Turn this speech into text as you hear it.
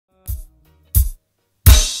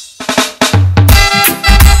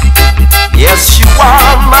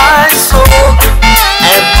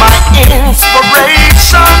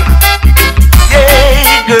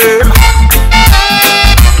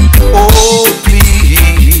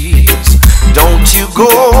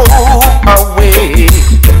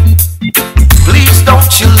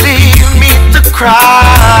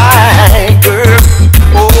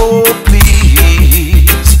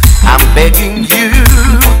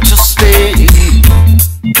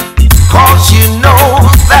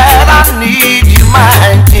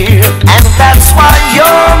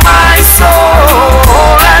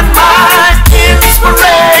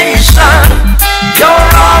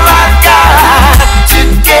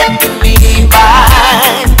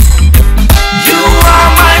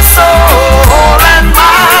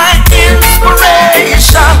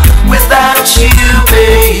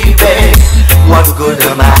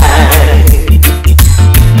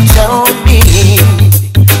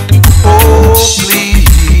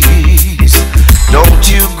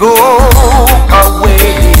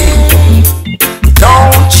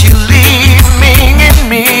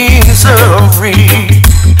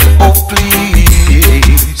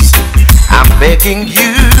begging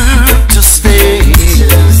you to stay.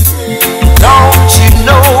 Don't you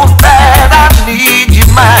know that I need you,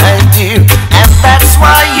 my dear? And that's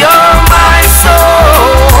why you're my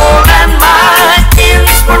soul and my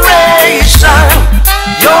inspiration.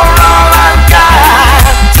 You're all I've got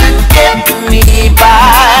to get me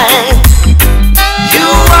by. You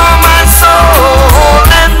are my soul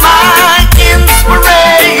and my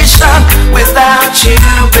inspiration. Without you,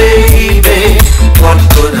 baby, what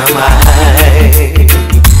good am I?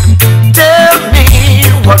 Tell me,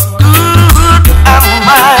 what good am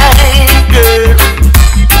I, girl?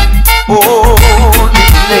 Oh,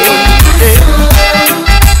 lady.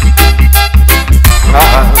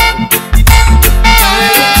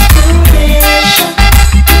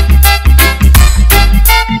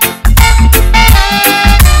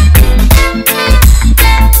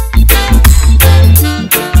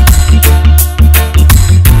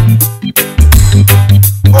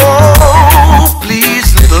 Oh,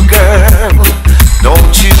 please, little girl,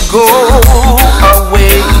 don't you go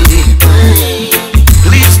away.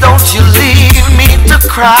 Please don't you leave me to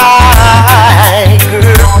cry,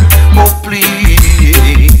 girl. Oh,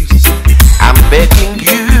 please, I'm begging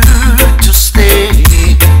you to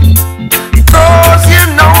stay. 'Cause you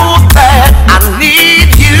know that I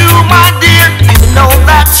need you, my dear. You know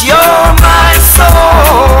that you're my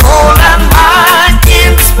soul and my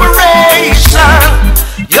inspiration.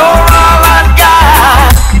 You're all I've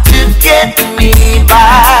got to get me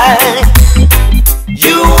by.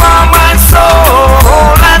 You are my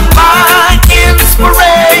soul and my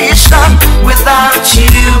inspiration. Without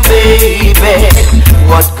you, baby,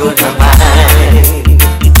 what good am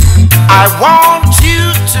I want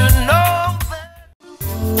you to know that.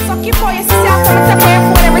 Fuck you boy, you see after I take away your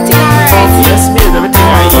phone, everything alright? Yes, babe, everything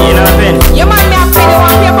alright. You know pen? You mind me have pen, you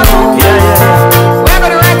want paper too? Yeah. Where go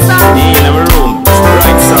the red song? In my room, it's the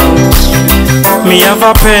right song. Me have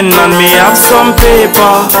a pen and me have some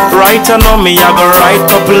paper. Right now me I go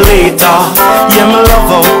write up later. Yeah, me love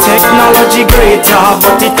how technology greater,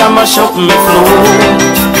 but it a mash up me flow.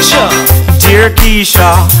 Sure. Dear Keisha,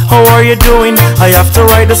 how are you doing? I have to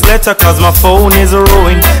write this letter cause my phone is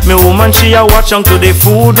ruined. Me woman she a watch on to the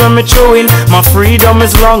food when me chewing. My freedom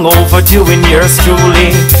is long overdue in yours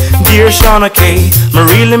truly. Dear Shauna K, me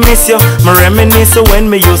really miss you. Me reminisce when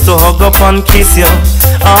me used to hug up and kiss you.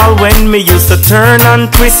 All when me used to turn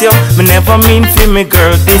and twist you. Me never mean for me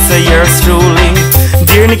girl, this a yours truly.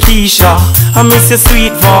 Dear Nikisha, I miss your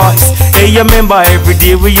sweet voice. Hey, you remember every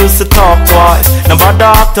day we used to talk twice. Nobody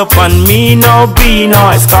act up on me, no be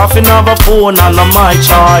nice. Coughing of a phone and not my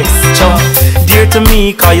choice. Dear to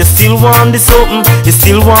me, cause you still want this open. You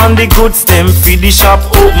still want the good stem, feed the shop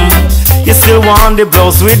open. You still want the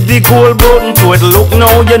blouse with the cool button. To it look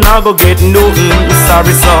now, you not go get nothing.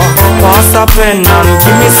 Sorry, so pass a pen and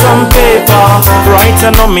give me some paper. Right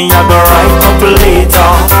now me, I go write up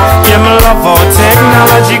later. Yeah, me love how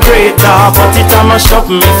technology greater, but it a mash up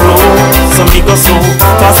me flow. So me go so,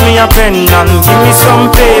 pass me a pen and give me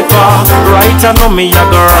some paper. Right now me, I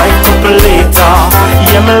go write up later.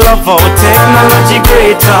 Yeah, me love how technology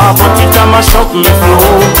greater, but it a mash up me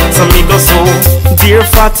flow. So me go so, dear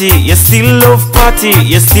Fatty, you still love party.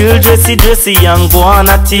 You still dressy and go on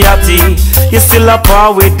atty. You still a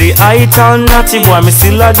par with the ital natty. Boy, me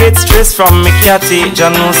still a get stressed from me catty.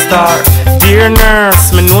 Jano star, dear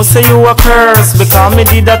nurse, me know say you a curse. Because me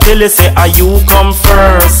did a tell you say you come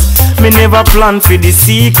first. Me never plan for the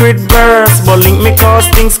secret verse, but link me cause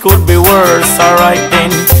things could be worse. Alright then,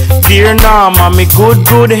 dear Norma, me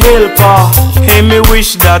good helper. Hey, me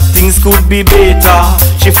wish that things could be better.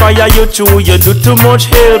 She fire you too, you do too much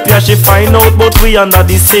help. Yeah, she find out but we under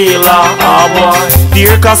the sailor. Ah boy,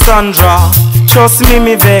 dear Cassandra, trust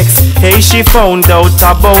me vex. Hey, she found out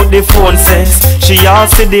about the phone sex. She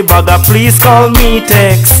asked the bagger, please call me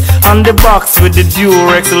text. And the box with the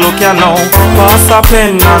Durex, look ya now. Pass a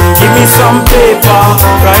pen and give me some paper.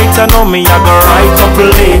 Right now me I go write up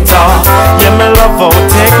later. Yeah, me love how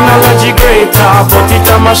technology greater, but it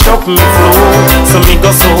a mash up me flow. So me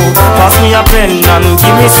go so, pass me a pen and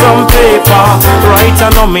give me some paper. Right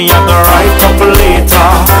now me I go write up later.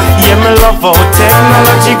 Yeah, me love how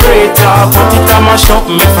technology greater, but it a mash up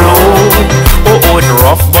me flow. Oh, it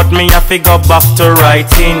rough, but me have to go back to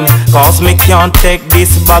writing. Cause me can't take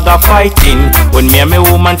this bag of fighting. When me and me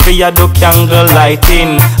woman for ya do candle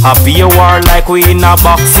lighting. I be a war like we in a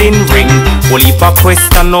boxing ring. Only a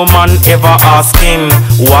question no man ever asking.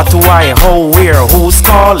 What, why, how, where, who's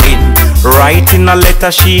calling? Writing a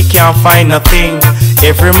letter she can't find a thing.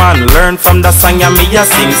 Every man learn from the song ya me a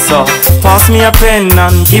sing. So pass me a pen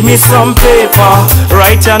and give me some paper.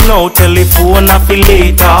 Write ya now, telephone a feel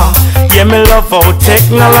later. Yeah, me love how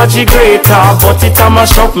technology greater, but it a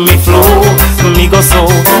mash up me flow. Me go so,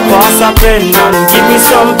 pass a pen and give me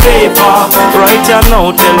some paper. Right here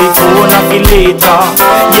now, telephone a feel later.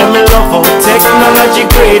 Yeah, me love how technology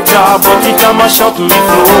greater, but it a mash up me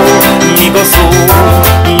flow. Me go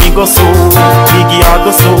so, Biggie I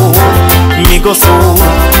go so, me go so,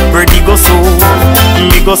 Birdie go so,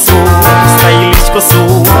 me go so, Stylish go so,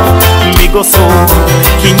 me go so,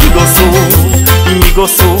 Kingy go so, me go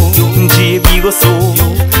so, JB go so,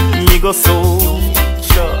 me go so,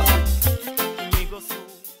 me go so.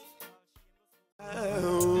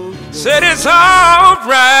 Said it's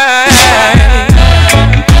alright.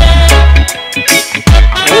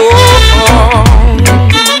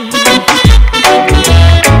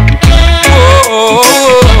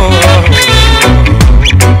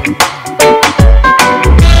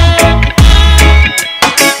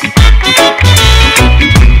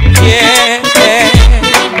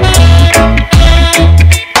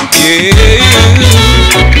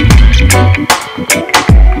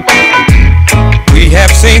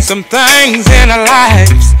 Seen some things in our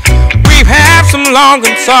lives. We've had some long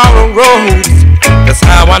and sorrow roads. That's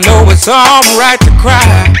how I know it's alright to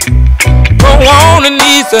cry. Go on and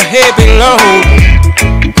ease a heavy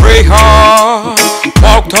load. Pray hard,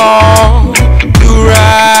 walk tall, do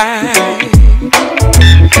right.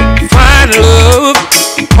 Find love,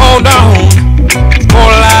 hold on,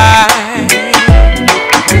 more life.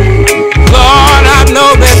 Lord, I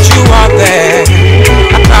know that you are there.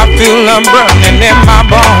 I feel I'm burning in my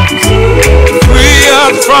bones. Free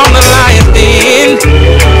us from the lion's den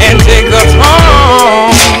and take us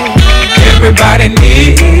home. Everybody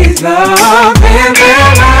needs love in their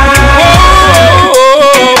life.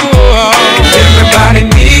 Everybody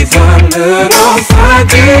needs a little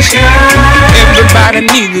sunshine. Everybody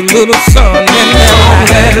needs a little sun in their life.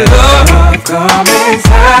 Let love come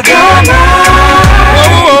inside your life.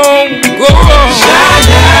 Go on,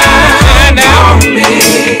 shine down,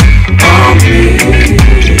 on me.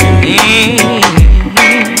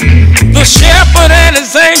 The shepherd and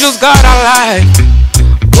his angels guard our life.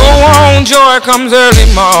 Go on, joy comes early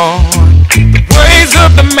morn. The praise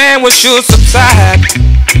of the man will sure subside.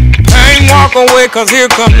 Pain walk away, cause here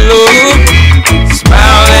comes love.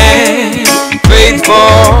 Smiling,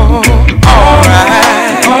 faithful,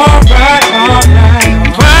 alright, alright, alright.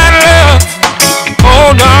 Find love,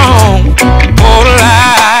 hold on, hold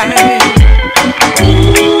light.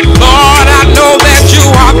 Lord, I know that you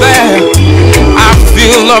are there. I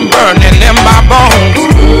feel them burning in my bones.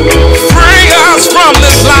 Free us from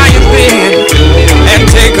this lion's den and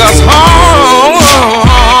take us home.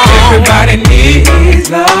 Everybody needs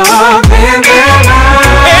love in their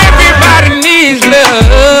life. Everybody needs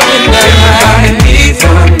love in their life. Everybody needs a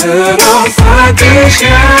little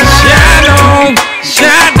sunshine. Shine on,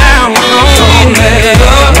 shine down on me. Let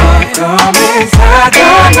love come inside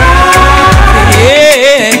your life.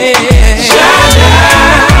 Yeah, shine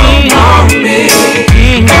down on me,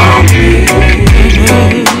 on me.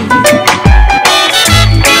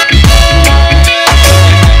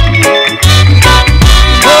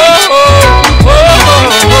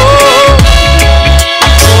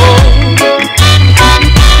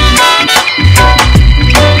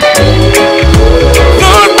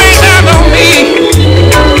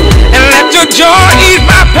 Joy ease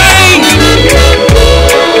my pain.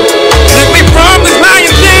 Took me from this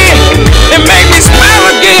lion's den and made me smile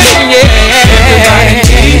again. Yeah. Everybody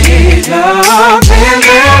needs love in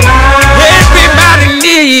their life. Everybody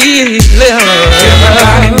needs love.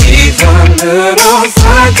 Everybody needs a little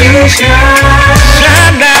sunshine.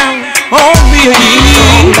 Shine down on me.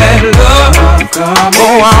 Let love come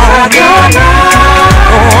inside your life.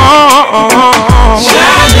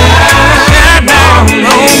 Shine down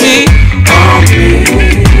on me.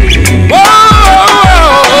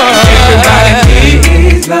 Everybody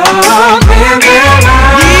needs love in their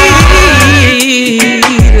life.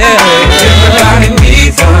 Everybody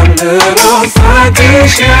needs a little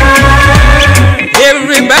sunshine.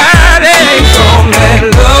 Everybody gon' let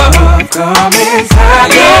love come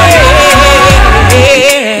inside your life.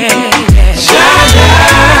 Shine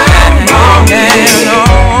down on me.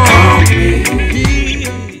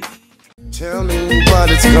 Tell me what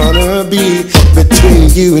it's gonna be between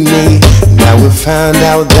you and me. Now we found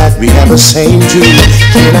out that we have the same dream.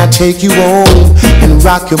 Can I take you home and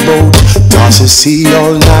rock your boat? Toss the sea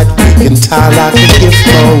all night, we can tie like a gift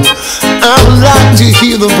bow. I would like to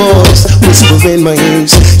hear the voice whisper in my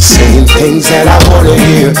ears, saying things that I wanna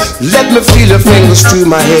hear. Let me feel your fingers through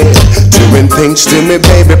my hair, doing things to me,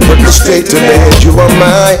 baby, put me straight to bed. You are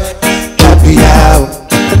my happy hour.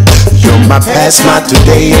 You're my past, my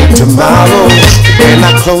today, and tomorrow. When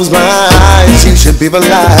I close my eyes, you should be the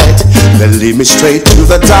light that lead me straight to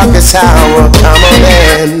the darkest hour. Come on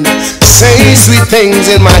and say sweet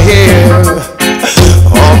things in my ear,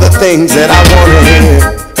 all the things that I wanna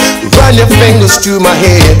hear. Run your fingers through my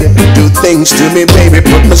head, do things to me, baby,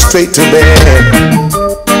 put me straight to bed.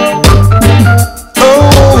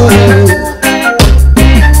 Oh,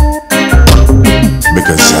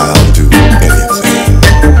 because I'll do anything,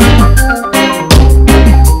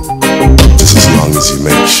 just as long as you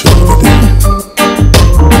make sure that it.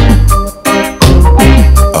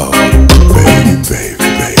 Oh, baby, baby,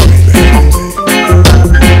 baby, baby.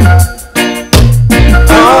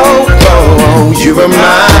 Oh, oh, you are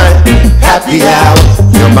mine. Happy hour,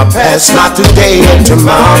 you're my past, not today and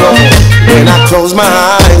tomorrow. When I close my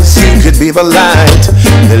eyes, you could be the light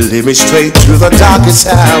that lead me straight to the darkest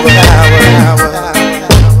hour.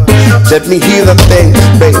 Let me hear the things,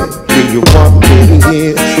 baby, you want me to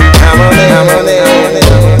hear. Come on in.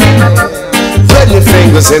 Run your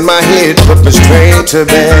fingers in my head, put me straight to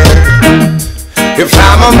bed. If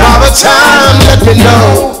I'm on borrowed time, let me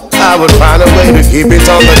know. I would find a way to keep it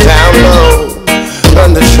on the down low.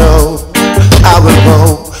 Run the show, I will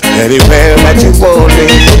go anywhere that you want me.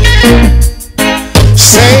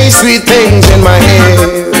 Say sweet things in my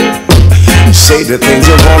ear, say the things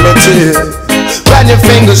you want me to. Run your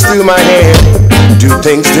fingers through my hair, do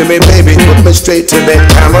things to me, baby, put me straight to bed.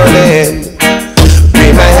 Come on in,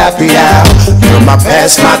 be my happy hour. You're my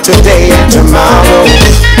past, my today, and tomorrow.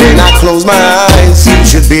 When I close my eyes, you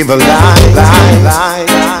should be the light.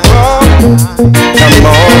 Come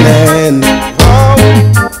on in.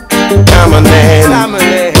 Come on in.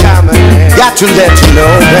 Got to let you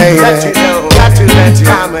know, baby. Got to let you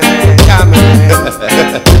come in.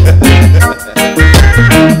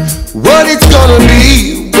 What it's gonna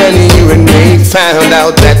be when you and me found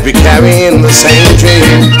out that we carrying the same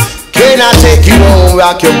dream. Can I take you home,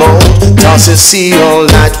 rock your boat, toss the sea all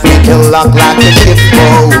night? We can lock like a gift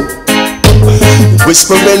boat.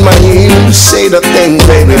 Whisper in my ear, say the things,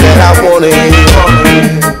 baby, that I wanna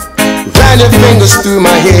hear. Run your fingers through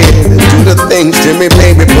my head, do the things to me,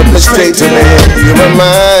 baby, put me straight to bed. You're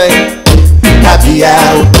mine, happy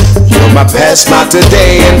hour. You're my past, my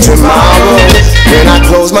today, and tomorrow. When I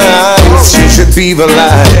close my eyes, you should be the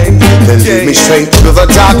light that lead me straight to the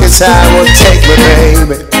darkest hour. Take me,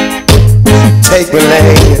 baby, take me,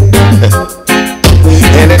 lady.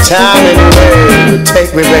 Anytime, anywhere,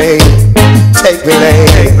 take me, baby, take me,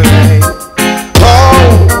 lady.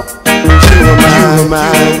 Oh, you are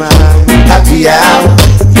mine. Happy hour,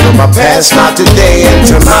 you're my past, not today and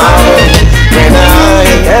tomorrow. When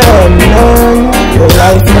your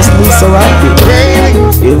life must be so happy.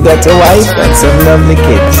 You've got a wife and some lovely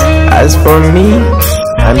kids. As for me,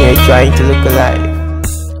 I'm here trying to look alive.